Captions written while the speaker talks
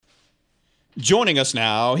Joining us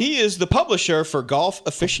now, he is the publisher for Golf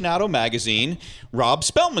Aficionado Magazine. Rob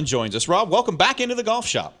Spellman joins us. Rob, welcome back into the golf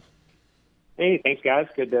shop. Hey, thanks, guys.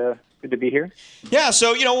 Good to be here. Yeah,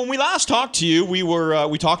 so when we last talked to you,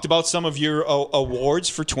 we talked about some of your awards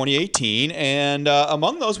for 2018, and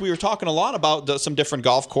among those, we were talking a lot about some different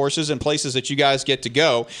golf courses and places that you guys get to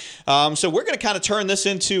go. So we're going to kind of turn this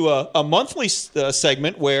into a monthly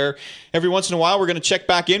segment where every once in a while we're going to check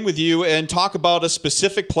back in with you and talk about a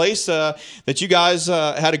specific place that you guys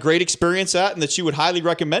had a great experience at and that you would highly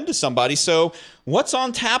recommend to somebody. So what's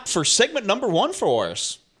on tap for segment number 1 for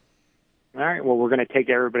us? All right. Well, we're going to take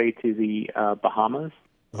everybody to the Bahamas,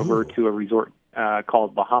 over to a resort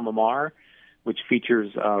called Bahama Mar, which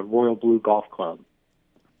features Royal Blue Golf Club.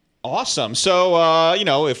 Awesome. So,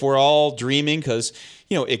 if we're all dreaming, because,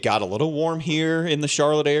 it got a little warm here in the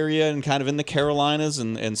Charlotte area and kind of in the Carolinas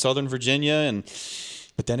and Southern Virginia,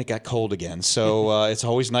 but then it got cold again. So it's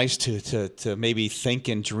always nice to maybe think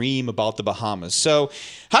and dream about the Bahamas. So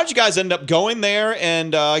how did you guys end up going there?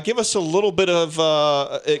 And give us a little bit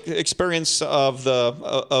of experience of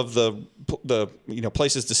the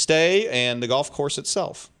places to stay and the golf course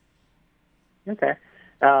itself. Okay.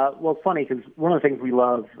 Well, it's funny because one of the things we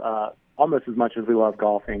love almost as much as we love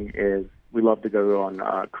golfing is we love to go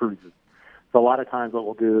on cruises. So a lot of times what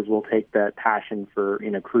we'll do is we'll take that passion for,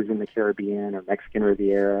 cruising the Caribbean or Mexican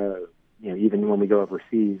Riviera, or, even when we go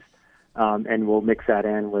overseas, and we'll mix that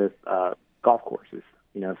in with golf courses.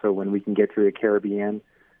 So when we can get to the Caribbean,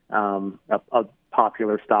 a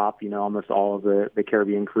popular stop, almost all of the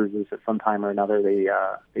Caribbean cruises at some time or another,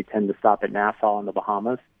 they tend to stop at Nassau in the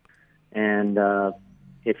Bahamas. And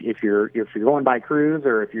if you're going by cruise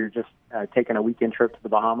or if you're just taking a weekend trip to the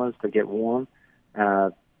Bahamas to get warm,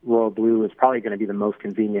 Royal Blue is probably going to be the most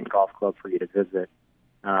convenient golf club for you to visit.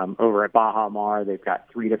 Over at Baha Mar, they've got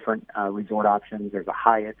 3 different resort options. There's a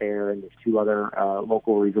Hyatt there, and there's 2 other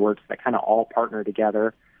local resorts that kind of all partner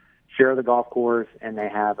together, share the golf course, and they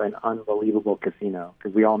have an unbelievable casino,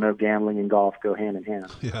 because we all know gambling and golf go hand in hand.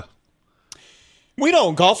 Yeah.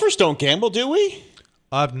 Golfers don't gamble, do we?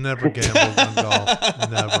 I've never gambled on golf.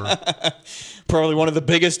 Never. Probably one of the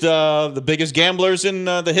biggest gamblers in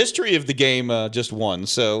the history of the game just won.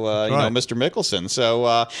 So right. Mr. Mickelson.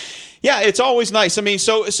 So it's always nice. I mean,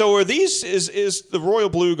 so are these is the Royal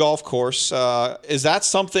Blue Golf Course? Is that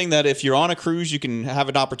something that if you're on a cruise you can have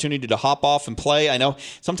an opportunity to hop off and play? I know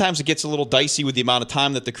sometimes it gets a little dicey with the amount of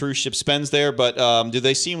time that the cruise ship spends there, but do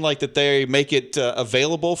they seem like that they make it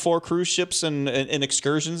available for cruise ships and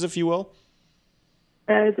excursions, if you will?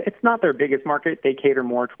 It's not their biggest market. They cater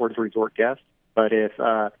more towards resort guests. But if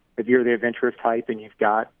you're the adventurous type and you've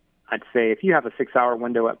got, I'd say if you have a 6-hour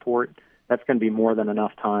window at port, that's going to be more than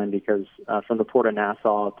enough time, because from the port of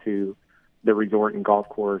Nassau to the resort and golf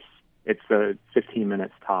course, it's 15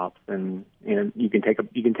 minutes tops. And you can take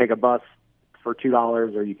a bus for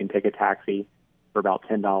 $2, or you can take a taxi for about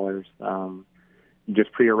 $10. You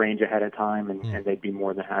just prearrange ahead of time, and they'd be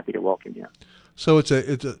more than happy to welcome you. So it's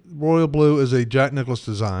a Royal Blue is a Jack Nicklaus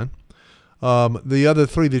design. The other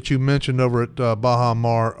 3 that you mentioned over at Baha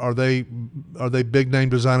Mar, are they big name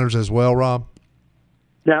designers as well, Rob?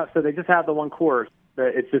 No, so they just have the one course.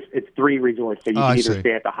 It's 3 resorts, so you can either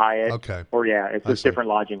stay at the Hyatt, or it's just different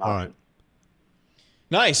lodging options. All right.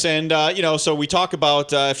 Nice. And, so we talk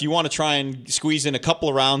about if you want to try and squeeze in a couple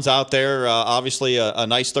of rounds out there, obviously a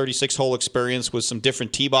nice 36-hole experience with some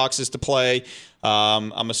different tee boxes to play.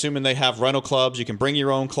 I'm assuming they have rental clubs. You can bring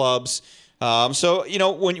your own clubs. So,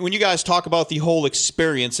 when you guys talk about the whole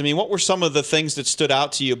experience, I mean, what were some of the things that stood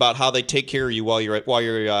out to you about how they take care of you while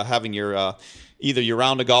you're having your either your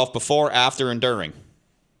round of golf before, after, and during?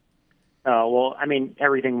 Well, I mean,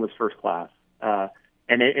 everything was first class.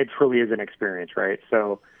 And it truly is an experience, right?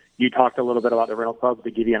 So you talked a little bit about the rental clubs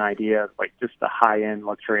to give you an idea of like just the high-end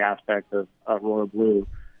luxury aspect of Royal Blue.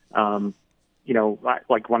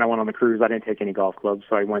 Like when I went on the cruise, I didn't take any golf clubs,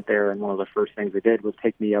 so I went there, and one of the first things they did was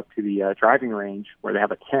take me up to the driving range where they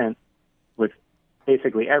have a tent with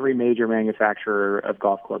basically every major manufacturer of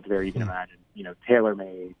golf clubs there you can imagine.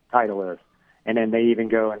 TaylorMade, Titleist, and then they even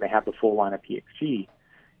go and they have the full line of PXG.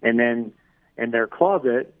 And then in their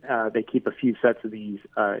closet, they keep a few sets of these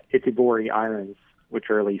Itibori irons, which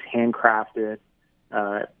are at least handcrafted,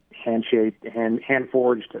 hand-shaped,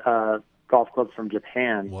 hand-forged golf clubs from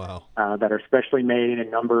Japan. Wow. That are specially made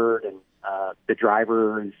and numbered, and the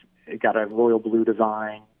driver has got a Royal Blue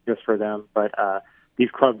design just for them. But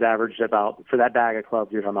these clubs averaged about, for that bag of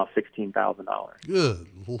clubs, you're talking about $16,000. Good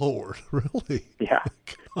Lord, really? Yeah.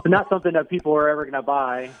 So not something that people are ever going to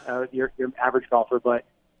buy, your average golfer, but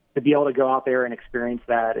to be able to go out there and experience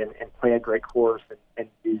that and play a great course and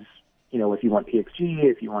use if you want PXG,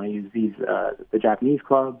 if you want to use these the Japanese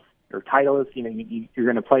clubs or Titleist, you're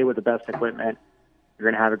going to play with the best equipment. You're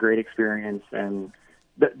going to have a great experience, and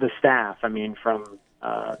the staff. I mean, from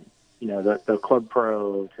the club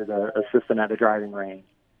pro to the assistant at the driving range.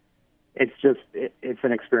 It's just it's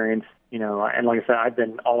an experience, and like I said, I've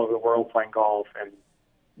been all over the world playing golf, and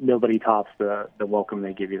nobody tops the welcome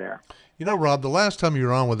they give you there. Rob, the last time you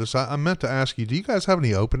were on with us, I meant to ask you, do you guys have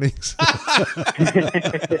any openings?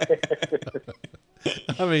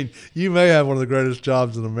 I mean, you may have one of the greatest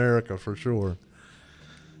jobs in America for sure.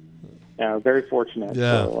 Yeah, very fortunate.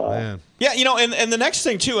 Yeah, so, man. Yeah, and the next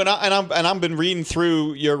thing too, and I've been reading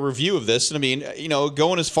through your review of this, and I mean,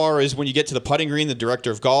 going as far as when you get to the putting green, the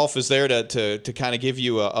director of golf is there to kind of give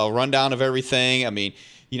you a rundown of everything. I mean,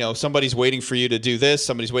 somebody's waiting for you to do this,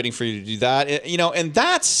 somebody's waiting for you to do that, and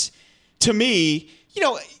that's, to me,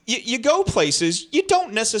 you go places, you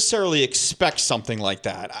don't necessarily expect something like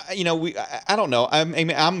that. I don't know.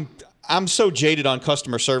 I'm so jaded on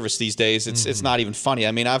customer service these days. It's not even funny.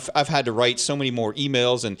 I mean, I've had to write so many more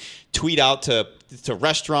emails and tweet out to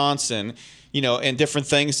restaurants and different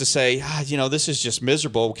things to say, this is just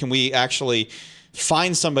miserable. Can we actually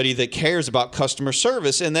find somebody that cares about customer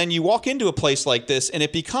service? And then you walk into a place like this, and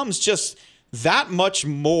it becomes just that much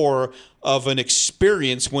more of an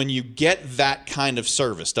experience when you get that kind of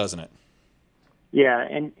service, doesn't it? Yeah,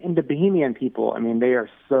 and the Bohemian people, I mean, they are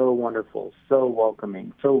so wonderful, so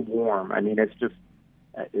welcoming, so warm. I mean, it's just,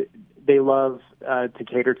 they love to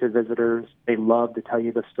cater to visitors. They love to tell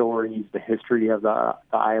you the stories, the history of the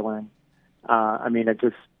island. I mean, it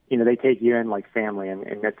just, they take you in like family, and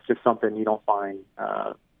it's just something you don't find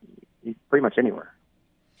pretty much anywhere.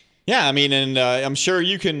 Yeah, I mean, and I'm sure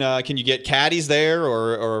you can you get caddies there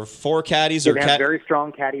or 4 caddies? They have a very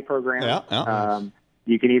strong caddy program. Yeah.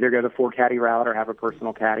 You can either go the 4 caddy route or have a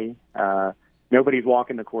personal caddy. Nobody's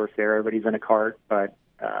walking the course there; everybody's in a cart. But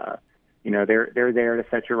they're there to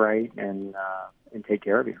set you right and take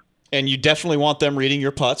care of you. And you definitely want them reading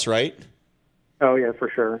your putts, right? Oh yeah, for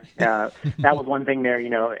sure. That was one thing there.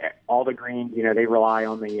 All the greens, they rely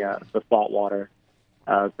on the salt water.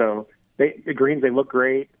 So the greens, they look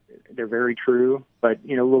great. They're very true, but a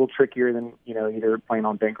little trickier than either playing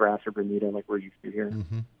on bent grass or Bermuda like we're used to here.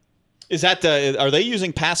 Mm-hmm. Is that are they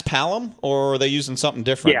using Pass Palom or are they using something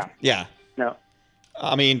different? Yeah. No.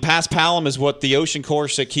 I mean, Pass Palom is what the ocean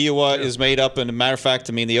course at Kiowa is made up. And a matter of fact,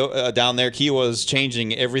 I mean, down there, Kiowa is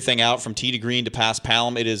changing everything out from tee to green to Pass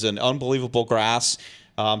Palom. It is an unbelievable grass.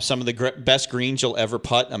 Some of the best greens you'll ever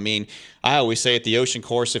putt. I mean, I always say at the ocean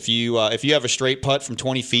course, if you have a straight putt from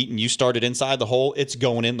 20 feet and you start it inside the hole, it's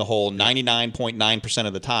going in the hole 99.9%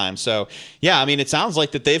 of the time. So, yeah, I mean, it sounds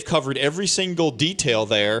like that they've covered every single detail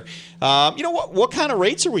there. What kind of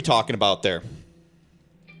rates are we talking about there?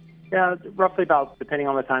 Yeah, roughly about, depending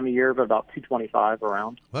on the time of year, but about $225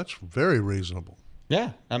 around. That's very reasonable.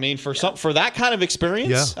 Yeah, I mean, for that kind of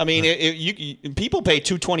experience, I mean, people pay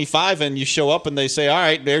 $225 and you show up and they say, "All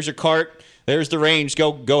right, there's your cart, there's the range,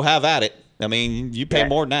 go have at it." I mean, you pay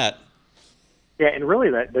more than that. Yeah, and really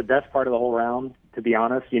the best part of the whole round, to be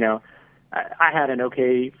honest, I had an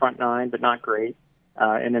okay front nine, but not great.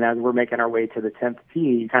 And then as we're making our way to the 10th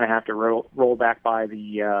tee, you kind of have to roll back by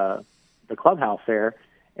the clubhouse there,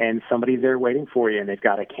 and somebody's there waiting for you, and they've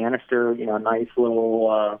got a canister, a nice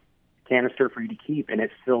little canister for you to keep, and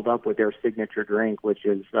it's filled up with their signature drink, which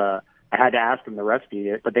is I had to ask them the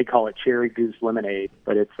recipe, but they call it Cherry Goose Lemonade,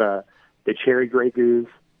 but it's the cherry Grey Goose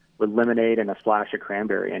with lemonade and a splash of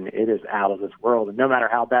cranberry, and it is out of this world. And no matter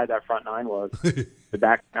how bad that front nine was, the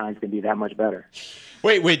back nine's going to be that much better.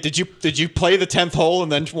 Wait, did you play the 10th hole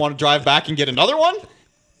and then want to drive back and get another one?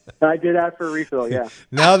 I did ask for a refill, yeah.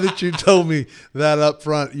 Now that you told me that up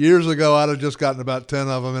front, years ago I'd have just gotten about 10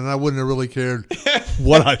 of them, and I wouldn't have really cared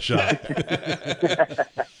what I shot.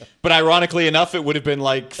 But ironically enough, it would have been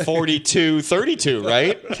like 42-32,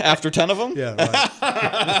 right? After 10 of them? Yeah,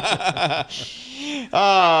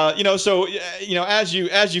 right. So as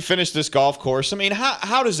you finish this golf course, I mean,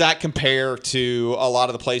 how does that compare to a lot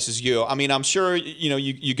of the places you go? I mean, I'm sure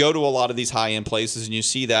you go to a lot of these high end places and you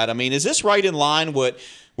see that. I mean, is this right in line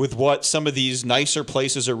with what some of these nicer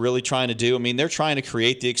places are really trying to do? I mean, they're trying to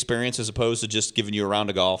create the experience as opposed to just giving you a round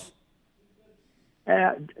of golf.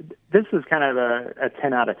 This is kind of a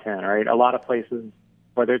 10 out of 10, right? A lot of places,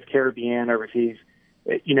 whether it's Caribbean, overseas,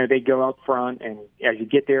 they go up front, and as you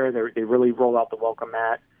get there, they really roll out the welcome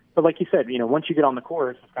mat. But like you said, once you get on the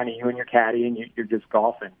course, it's kind of you and your caddy, and you're just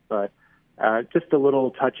golfing. But just the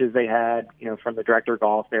little touches they had, from the director of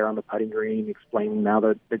golf there on the putting green, explaining how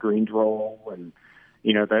the greens roll, and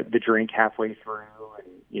the drink halfway through,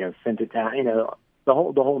 and sent it down. the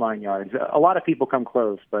whole 9 yards. A lot of people come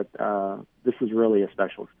close, but this is really a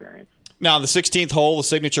special experience. Now, the 16th hole, the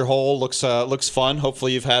signature hole, looks fun.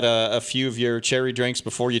 Hopefully you've had a few of your cherry drinks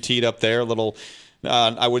before you teed up there. A little,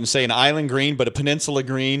 I wouldn't say an island green, but a peninsula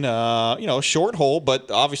green. Short hole,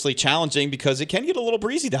 but obviously challenging because it can get a little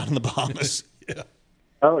breezy down in the Bahamas. Yeah.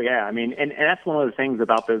 Oh, yeah. I mean, and that's one of the things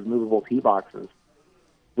about those movable tee boxes.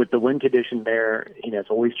 With the wind condition there, it's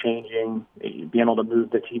always changing. Being able to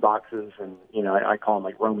move the tee boxes, and I call them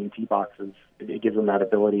like roaming tee boxes. It gives them that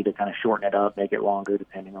ability to kind of shorten it up, make it longer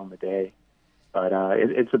depending on the day. But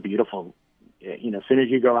it's a beautiful. As soon as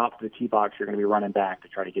you go out to the tee box, you're going to be running back to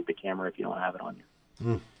try to get the camera if you don't have it on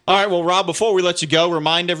you. All right, well, Rob, before we let you go,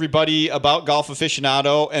 remind everybody about Golf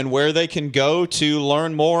Aficionado and where they can go to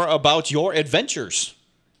learn more about your adventures.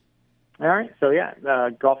 All right, so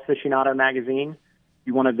Golf Aficionado Magazine. If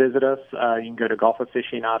you want to visit us, you can go to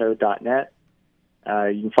golfaficionado.net.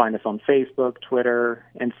 You can find us on Facebook, Twitter,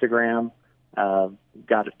 Instagram.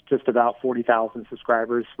 Got just about 40,000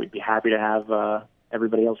 subscribers. We'd be happy to have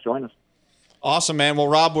everybody else join us. Awesome, man. Well,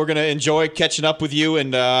 Rob, we're going to enjoy catching up with you, and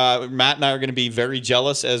Matt and I are going to be very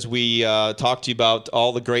jealous as we talk to you about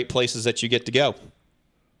all the great places that you get to go.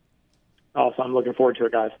 Awesome. I'm looking forward to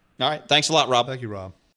it, guys. All right. Thanks a lot, Rob. Thank you, Rob.